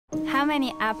How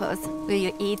many apples will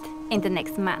you eat in the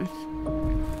next month?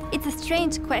 It's a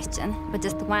strange question, but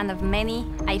just one of many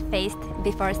I faced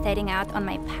before setting out on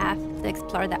my path to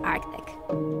explore the Arctic.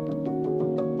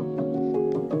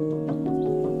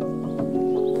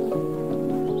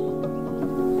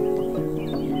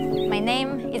 My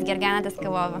name is Gergana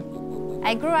Daskalova.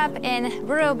 I grew up in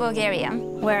rural Bulgaria,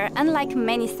 where, unlike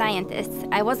many scientists,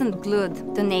 I wasn't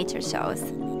glued to nature shows.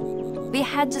 We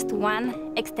had just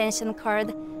one extension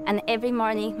cord, and every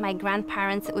morning my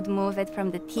grandparents would move it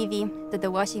from the TV to the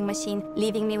washing machine,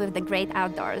 leaving me with the great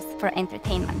outdoors for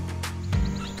entertainment.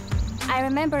 I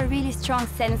remember a really strong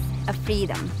sense of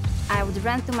freedom. I would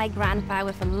run to my grandpa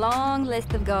with a long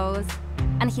list of goals,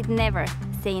 and he'd never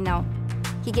say no.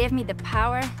 He gave me the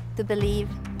power to believe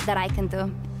that I can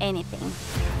do anything.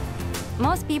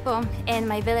 Most people in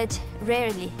my village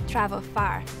rarely travel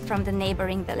far from the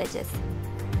neighboring villages.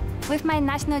 With my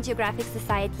National Geographic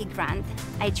Society grant,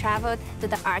 I traveled to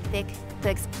the Arctic to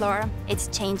explore its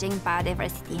changing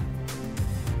biodiversity.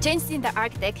 Changes in the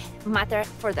Arctic matter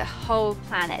for the whole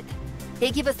planet. They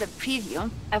give us a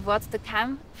preview of what's to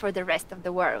come for the rest of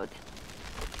the world.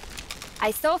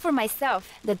 I saw for myself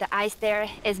that the ice there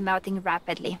is melting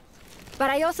rapidly. But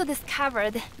I also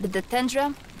discovered that the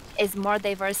tundra is more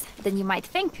diverse than you might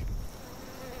think.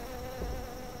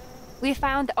 We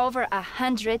found over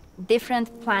 100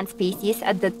 different plant species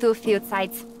at the 2 field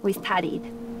sites we studied.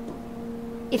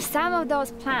 If some of those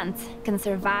plants can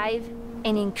survive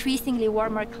in increasingly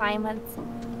warmer climates,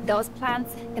 those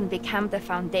plants can become the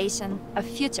foundation of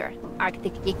future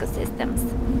Arctic ecosystems.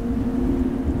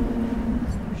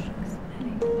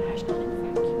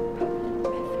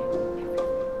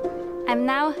 I'm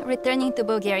now returning to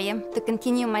Bulgaria to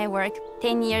continue my work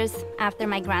 10 years after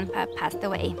my grandpa passed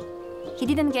away. He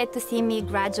didn't get to see me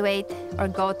graduate or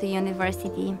go to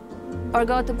university or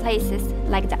go to places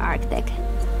like the Arctic.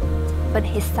 But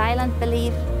his silent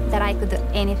belief that I could do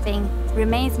anything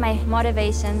remains my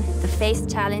motivation to face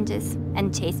challenges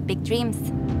and chase big dreams.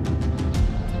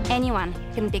 Anyone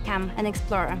can become an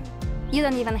explorer. You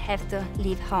don't even have to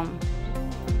leave home.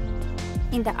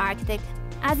 In the Arctic,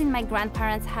 as in my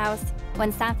grandparents' house,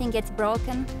 when something gets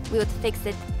broken, we would fix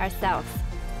it ourselves.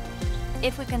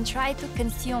 If we can try to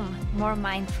consume more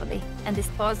mindfully and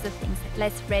dispose of things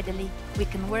less readily, we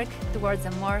can work towards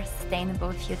a more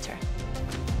sustainable future.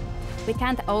 We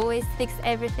can't always fix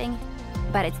everything,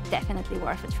 but it's definitely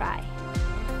worth a try.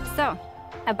 So,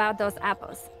 about those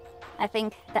apples, I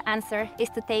think the answer is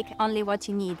to take only what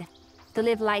you need to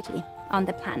live lightly on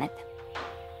the planet.